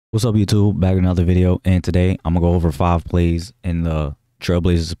What's up, YouTube? Back with another video, and today I'm gonna go over 5 plays in the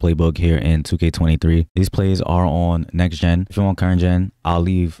Trailblazers playbook here in 2K23. These plays are on next gen. If you want current gen, I'll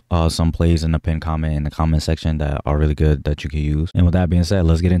leave some plays in the pinned comment in the comment section that are really good that you can use. And with that being said,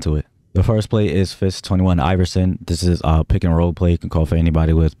 let's get into it. The first play is Fist 21 Iverson. This is a pick and roll play. You can call for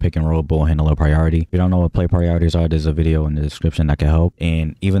anybody with pick and roll ball handler priority. If you don't know what play priorities are, there's a video in the description that can help.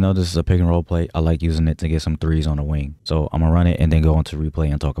 And even though this is a pick and roll play, I like using it to get some threes on the wing. So I'm gonna run it and then go into replay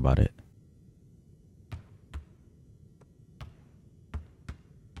and talk about it.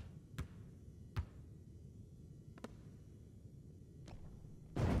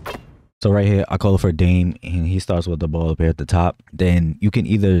 So right here, I call it for Dame, and he starts with the ball up here at the top. Then you can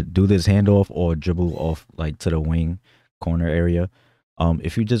either do this handoff or dribble off like to the wing corner area.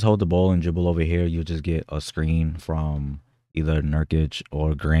 If you just hold the ball and dribble over here, you'll just get a screen from either Nurkic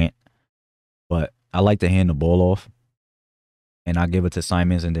or Grant. But I like to hand the ball off, and I give it to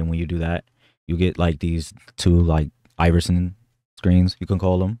Simons. And then when you do that, you get like these two like Iverson screens, you can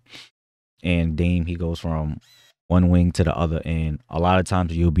call them. And Dame, he goes from one wing to the other, and a lot of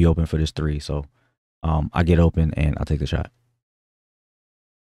times you'll be open for this three. So I get open and I take the shot.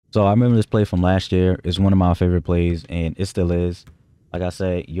 So I remember this play from last year. It's one of my favorite plays, and it still is. Like I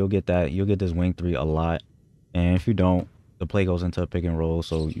said, you'll get this wing three a lot, and if you don't, the play goes into a pick and roll,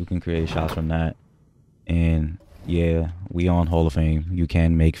 so you can create shots from that. And yeah, we on Hall of Fame. You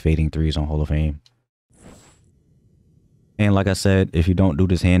can make fading threes on Hall of Fame. And like I said, if you don't do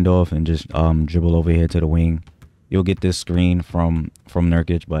this handoff and just dribble over here to the wing, you'll get this screen from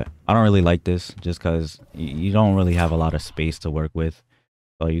Nurkic. But I don't really like this just because you don't really have a lot of space to work with.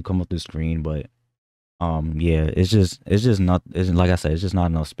 So you come up the screen, but yeah, it's like I said, it's just not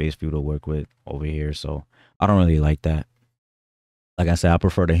enough space for you to work with over here. So I don't really like that. Like I said, I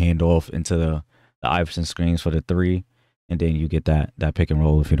prefer to hand off into the Iverson screens for the three, and then you get that pick and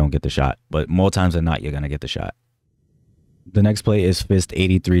roll if you don't get the shot. But more times than not, you're gonna get the shot. The next play is Fist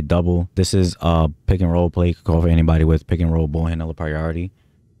 83 double. This is a pick and roll play. You can call for anybody with pick and roll ball handler priority.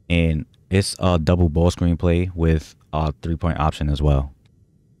 And it's a double ball screen play with a 3-point option as well.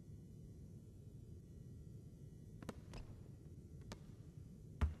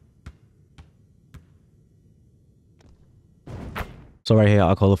 So right here,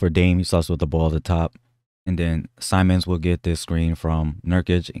 I'll call it for Dame. He starts with the ball at the top. And then Simons will get this screen from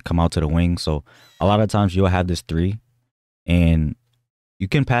Nurkic and come out to the wing. So a lot of times you'll have this three, and you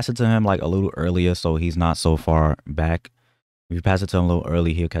can pass it to him like a little earlier so he's not so far back. If you pass it to him a little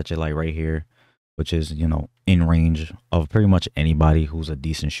early, he'll catch it like right here, which is, you know, in range of pretty much anybody who's a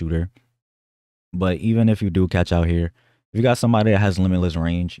decent shooter. But even if you do catch out here, if you got somebody that has limitless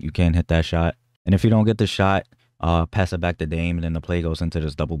range, you can hit that shot. And if you don't get the shot, pass it back to Dame, and then the play goes into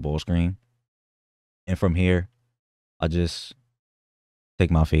this double ball screen. And from here, I just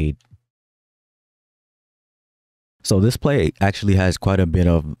take my fade. So this play actually has quite a bit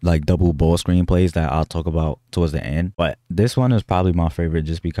of like double ball screen plays that I'll talk about towards the end. But this one is probably my favorite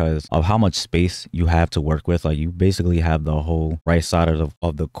just because of how much space you have to work with. Like you basically have the whole right side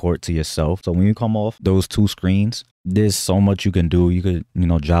of the court to yourself. So when you come off those two screens, there's so much you can do. You could, you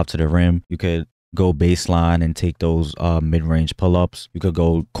know, drop to the rim. You could go baseline and take those mid-range pull-ups. You could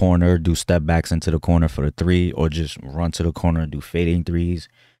go corner, do step backs into the corner for the three, or just run to the corner and do fading threes.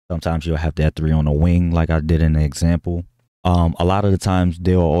 Sometimes you'll have that three on the wing like I did in the example. A lot of the times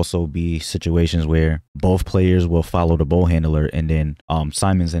there will also be situations where both players will follow the ball handler, and then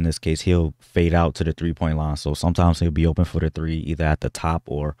Simons in this case, he'll fade out to the 3-point line. So sometimes he'll be open for the three either at the top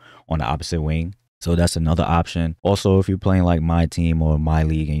or on the opposite wing. So that's another option. Also, if you're playing like my team or my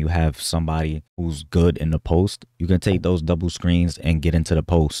league and you have somebody who's good in the post, you can take those double screens and get into the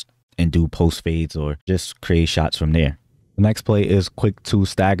post and do post fades or just create shots from there. The next play is Quick 2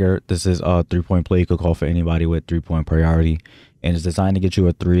 Stagger. This is a 3-point play. You could call for anybody with 3-point priority, and it's designed to get you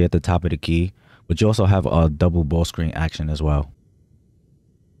a three at the top of the key, but you also have a double ball screen action as well.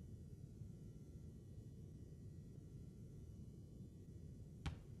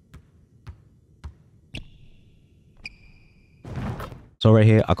 So right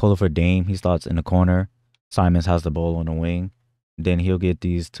here, I call it for Dame. He starts in the corner. Simons has the ball on the wing. Then he'll get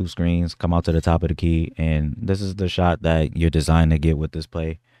these two screens, come out to the top of the key, and this is the shot that you're designed to get with this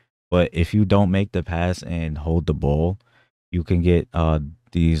play. But if you don't make the pass and hold the ball, you can get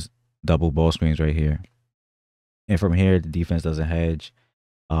these double ball screens right here. And from here, the defense doesn't hedge.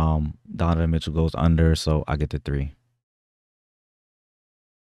 Donovan Mitchell goes under, so I get the three.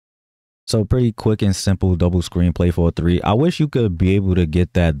 So pretty quick and simple double screen play for a three. I wish you could be able to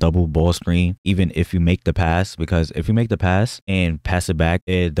get that double ball screen even if you make the pass, because if you make the pass and pass it back,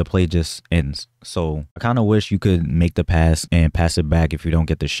 the play just ends. So I kind of wish you could make the pass and pass it back if you don't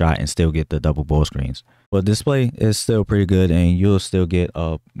get the shot and still get the double ball screens. But this play is still pretty good and you'll still get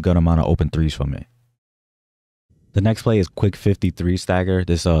a good amount of open threes from it. The next play is quick 53 stagger.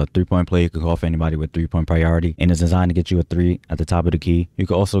 This three-point play you can call for anybody with three-point priority and is designed to get you a three at the top of the key. You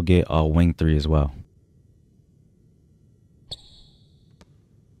can also get a wing three as well.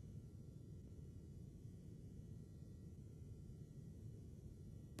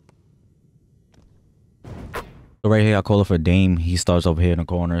 So right here, I call it for Dame. He starts over here in the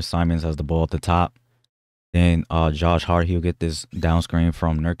corner. Simons has the ball at the top. Then Josh Hart, he'll get this down screen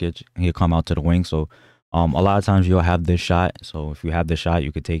from Nurkic. He'll come out to the wing. So a lot of times you'll have this shot. So if you have the shot,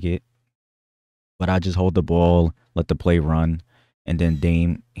 you could take it. But I just hold the ball, let the play run. And then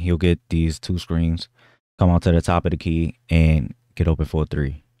Dame, he'll get these two screens, come out to the top of the key, and get open for a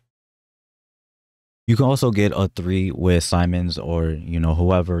three. You can also get a three with Simons or,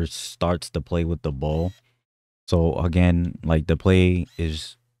 whoever starts the play with the ball. So again, like the play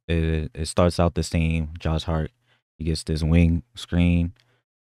is, it starts out the same. Josh Hart, he gets this wing screen.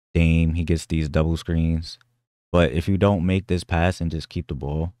 Dame, he gets these double screens. But if you don't make this pass and just keep the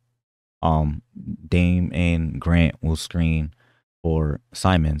ball, Dame and Grant will screen for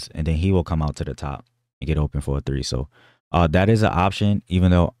Simons, and then he will come out to the top and get open for a three. So that is an option,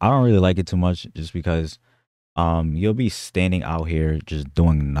 even though I don't really like it too much, just because you'll be standing out here just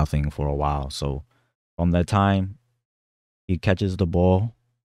doing nothing for a while. So from the time he catches the ball,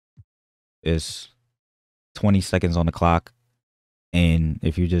 it's 20 seconds on the clock. And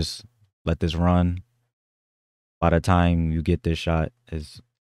if you just let this run, by the time you get this shot, is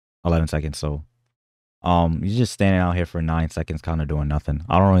 11 seconds. So you're just standing out here for 9 seconds kind of doing nothing.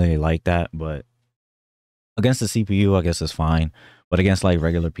 I don't really like that, but against the CPU, I guess it's fine. But against like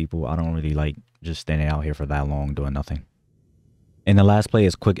regular people, I don't really like just standing out here for that long doing nothing. And the last play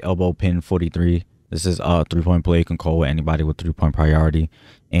is quick elbow pin 43. This is a three-point play you can call with anybody with three-point priority.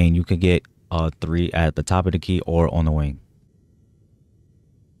 And you can get a three at the top of the key or on the wing.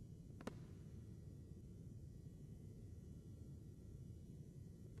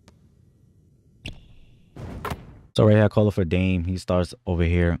 So right here, I call it for Dame. He starts over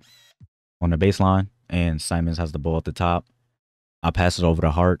here on the baseline, and Simons has the ball at the top. I pass it over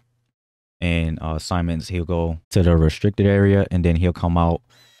to Hart, and Simons, he'll go to the restricted area, and then he'll come out,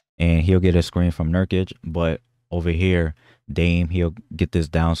 and he'll get a screen from Nurkic. But over here, Dame, he'll get this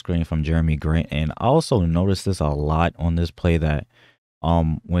down screen from Jeremy Grant. And I also noticed this a lot on this play that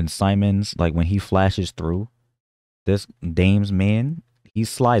when Simons, like when he flashes through, this Dame's man, he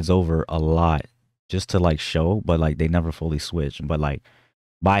slides over a lot just to like show, but like they never fully switch. But like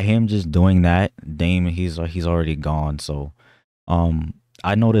by him just doing that, Dame, he's already gone. So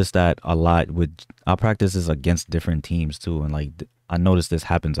I noticed that a lot with our practices against different teams too, and like I noticed this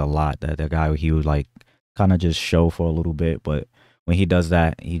happens a lot, that the guy, he would like kind of just show for a little bit, but when he does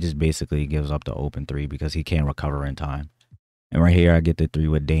that, he just basically gives up the open three because he can't recover in time. And right here, I get the three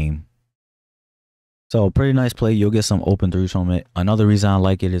with Dame. So pretty nice play. You'll get some open threes from it. Another reason I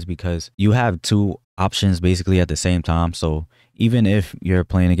like it is because you have two options basically at the same time. So even if you're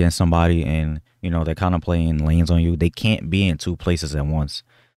playing against somebody and, they're kind of playing lanes on you, they can't be in two places at once.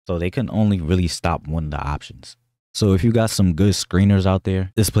 So they can only really stop one of the options. So if you got some good screeners out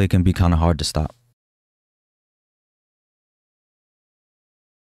there, this play can be kind of hard to stop.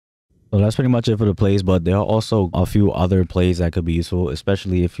 So that's pretty much it for the plays, but there are also a few other plays that could be useful,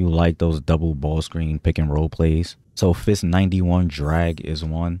 especially if you like those double ball screen pick and roll plays. So fist 91 drag is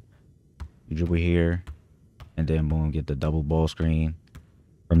one. You dribble here, and then boom, get the double ball screen.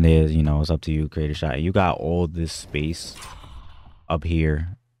 From there, it's up to you, create a shot. You got all this space up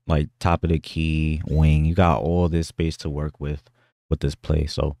here, like top of the key, wing. You got all this space to work with this play.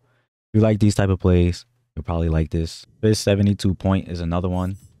 So if you like these type of plays, you'll probably like this. Fist 72 point is another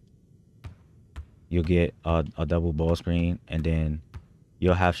one. You'll get a double ball screen, and then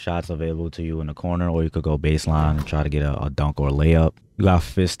you'll have shots available to you in the corner, or you could go baseline and try to get a dunk or a layup. You got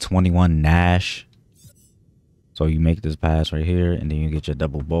fist 21 Nash. So you make this pass right here, and then you get your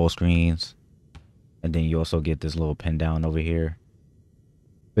double ball screens. And then you also get this little pin down over here.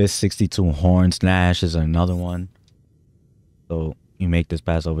 Fist 62 Horns Nash is another one. So you make this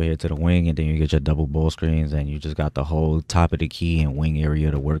pass over here to the wing, and then you get your double ball screens, and you just got the whole top of the key and wing area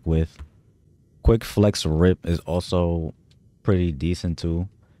to work with. Quick flex rip is also pretty decent too,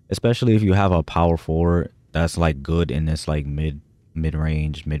 especially if you have a power forward that's like good in this like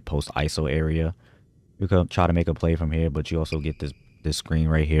mid-range, mid-post ISO area. You could try to make a play from here, but you also get this this screen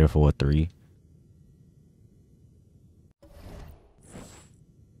right here for a 3.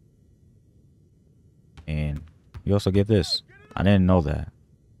 And you also get this. I didn't know that.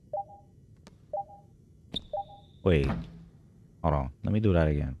 Wait. Hold on. Let me do that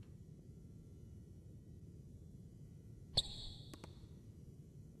again.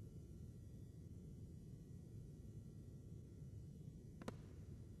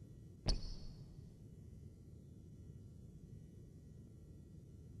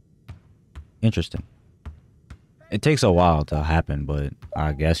 Interesting. It takes a while to happen, but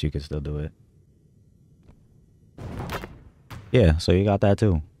I guess you can still do it. Yeah, so you got that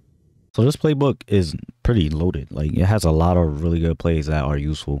too. So this playbook is pretty loaded. Like, it has a lot of really good plays that are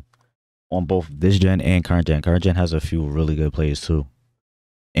useful on both this gen and current gen. Current gen has a few really good plays too.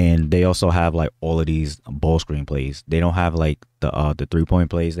 And they also have like all of these ball screen plays. They don't have like the 3-point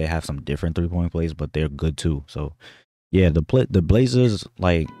plays. They have some different 3-point plays, but they're good too. So yeah, the Blazers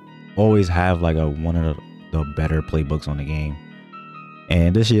like always have like one of the better playbooks on the game,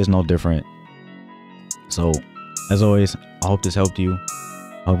 and this year is no different. So as always, I hope this helped you.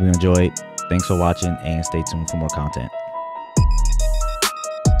 I hope you enjoyed. Thanks for watching, and stay tuned for more content.